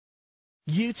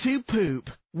You two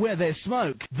poop. Where there's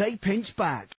smoke, they pinch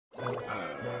back.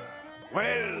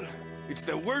 Well, it's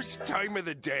the worst time of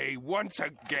the day once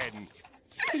again.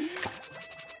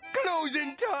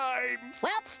 Closing time!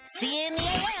 Well, see you in the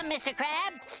AM, Mr.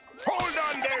 Krabs. Hold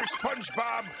on there,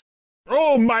 SpongeBob!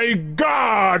 Oh my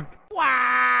God!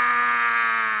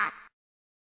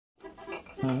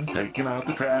 Taking out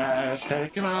the trash,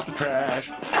 taking out the trash.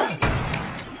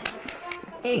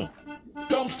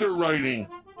 Dumpster writing,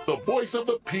 the voice of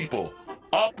the people.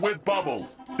 Up with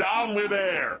bubbles, down with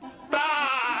air.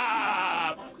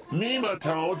 Stop!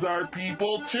 Nematodes are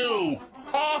people too.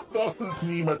 Oh, those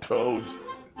nematodes.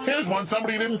 Here's one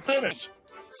somebody didn't finish.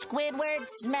 Squidward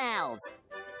smells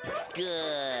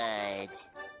good.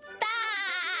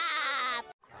 Stop!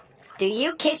 Do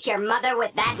you kiss your mother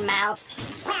with that mouth?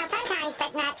 Well, sometimes,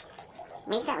 but not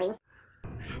recently.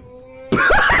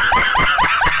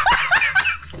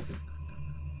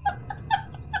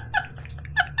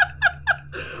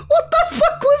 What the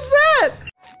fuck was that?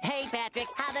 Hey, Patrick,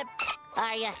 how the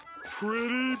are you?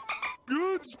 Pretty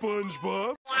good,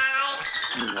 SpongeBob.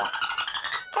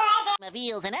 Of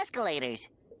eels and escalators.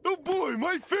 Oh boy,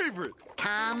 my favorite.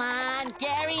 Come on,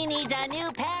 Gary needs a new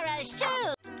pair of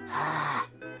shoes.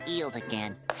 Eels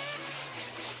again.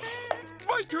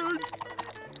 My turn.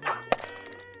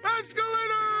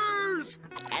 Escalators!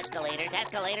 Escalators,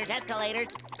 escalators, escalators.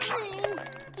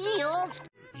 Eels.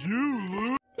 You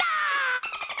look.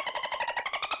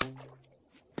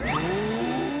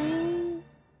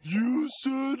 You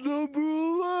said number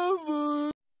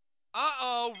 11.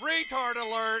 Uh-oh, retard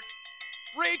alert!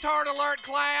 Retard alert,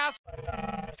 class!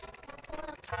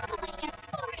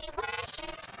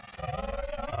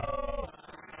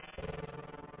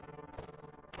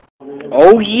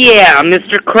 Oh yeah,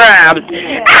 Mr. Krabs!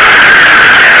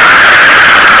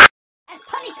 As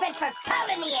punishment for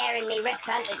fouling the air in me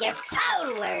restaurant with your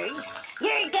foul words,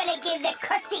 you're gonna give the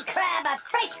crusty crab a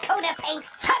fresh coat of paint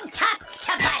from top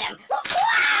to bottom. Wow!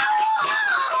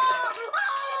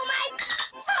 Oh my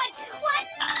foot! What?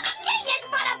 Genius,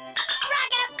 what a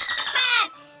rocket of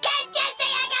bath! Can't you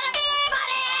see I got a foot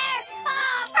here?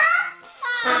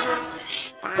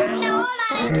 No,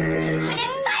 like, I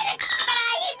decided that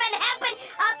I even happened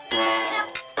up in a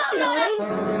boatload of...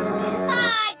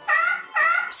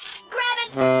 grab it!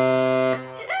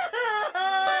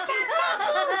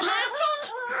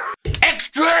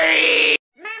 Extreme!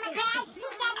 Mama Crab,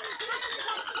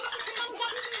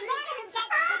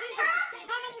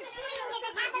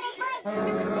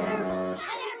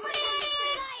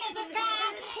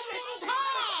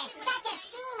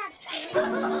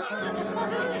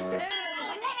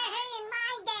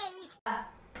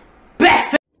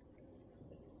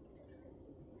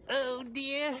 Oh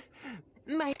dear,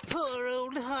 my poor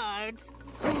old heart.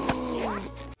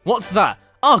 What's that?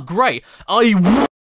 Oh, great.